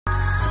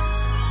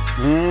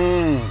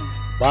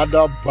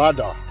Bada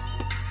bada.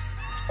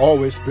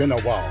 Oh, it's been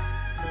a while.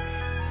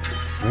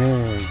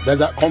 There's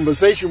that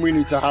conversation we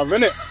need to have,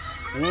 innit?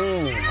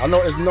 I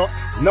know there's not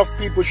enough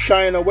people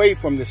shying away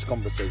from this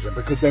conversation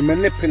because they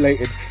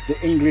manipulated the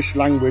English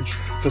language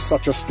to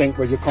such a extent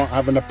where you can't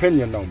have an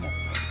opinion no more.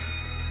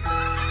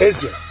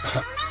 Is it?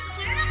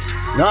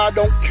 Now, I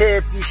don't care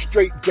if you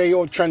straight, gay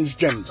or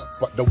transgender,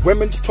 but the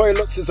women's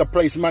toilets is a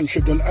place man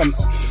shouldn't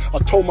enter. I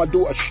told my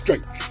daughter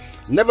straight,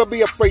 never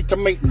be afraid to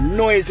make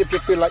noise if you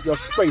feel like your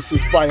space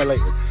is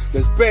violated.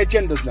 There's bare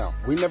genders now.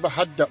 We never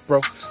had that,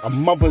 bro.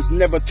 And mothers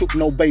never took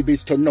no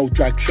babies to no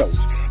drag shows.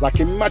 Like,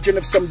 imagine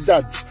if some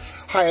dads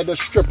hired a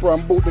stripper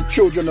and brought the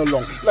children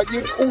along. Like,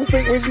 you'd all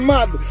think it was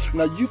mad.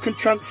 Now, you can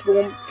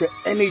transform to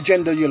any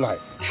gender you like.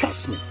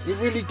 Trust me, it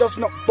really does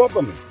not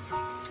bother me.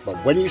 But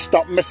when you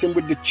start messing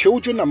with the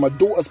children and my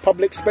daughter's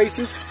public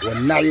spaces,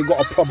 well, now you got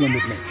a problem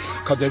with me.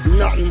 Because there's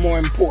nothing more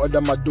important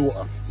than my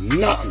daughter.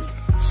 Nothing.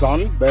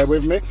 Son, bear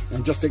with me,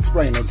 I'm just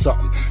explaining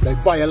something. They're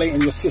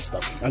violating your sister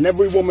and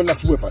every woman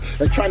that's with her.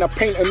 They're trying to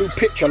paint a new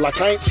picture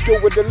like I ain't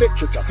skilled with the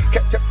literature.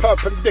 Kept it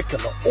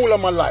perpendicular all of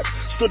my life.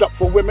 Stood up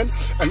for women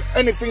and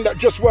anything that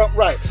just weren't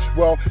right.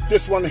 Well,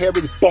 this one here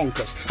is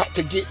bonkers. Had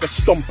to get the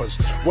stompers.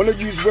 Wanna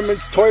use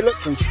women's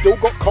toilets and still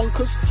got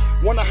conkers?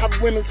 Wanna have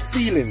women's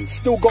feelings,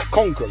 still got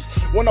conkers?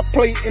 Wanna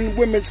play in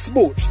women's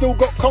sports, still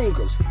got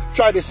conkers?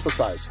 Try this for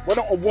size. Why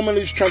don't a woman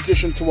who's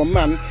transitioned to a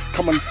man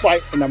come and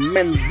fight in a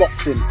men's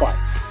boxing fight?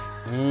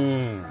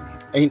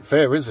 Ain't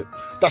fair, is it?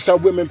 That's how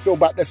women feel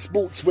about their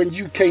sports when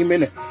you came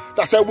in it.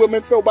 That's how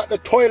women feel about the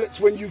toilets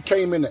when you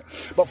came in it.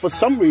 But for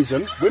some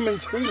reason,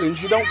 women's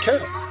feelings, you don't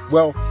care.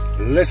 Well,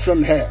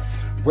 listen here.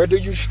 Whether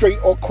you straight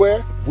or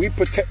queer, we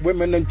protect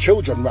women and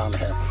children round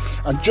here.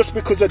 And just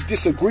because I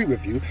disagree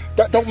with you,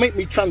 that don't make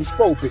me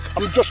transphobic.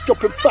 I'm just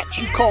dropping facts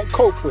you can't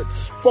cope with.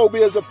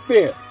 Phobia is a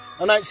fear,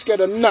 and I ain't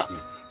scared of nothing.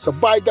 So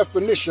by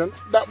definition,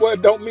 that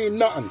word don't mean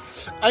nothing.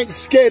 I ain't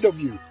scared of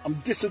you. I'm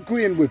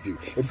disagreeing with you.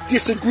 If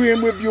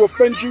disagreeing with you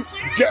offends you,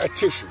 get a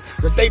tissue.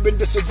 But they've been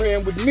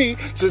disagreeing with me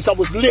since I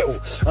was little.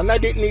 And I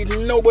didn't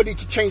need nobody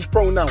to change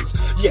pronouns.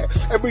 Yeah,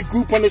 every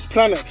group on this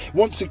planet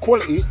wants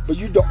equality, but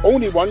you the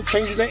only one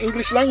changing the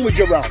English language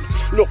around.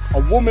 Look,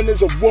 a woman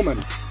is a woman.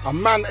 A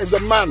man is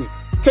a man.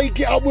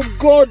 Take it out with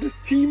God.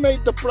 He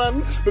made the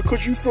plan.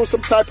 Because you feel some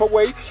type of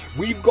way,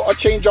 we've got to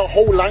change our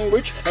whole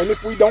language. And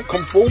if we don't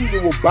conform,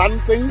 you will ban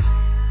things.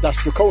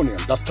 That's draconian.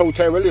 That's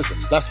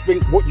totalitarianism. That's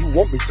think what you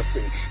want me to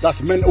think.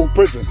 That's mental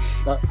prison.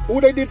 All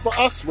they did for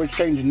us was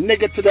change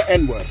nigger to the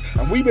N-word.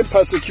 And we've been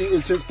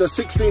persecuted since the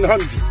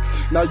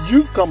 1600s. Now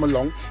you've come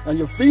along and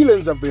your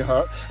feelings have been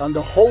hurt and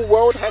the whole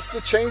world has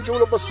to change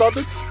all of a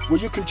sudden.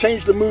 Well, you can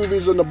change the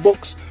movies and the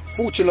books.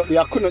 Fortunately,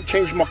 I couldn't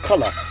change my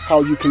colour.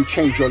 How you can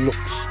change your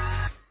looks.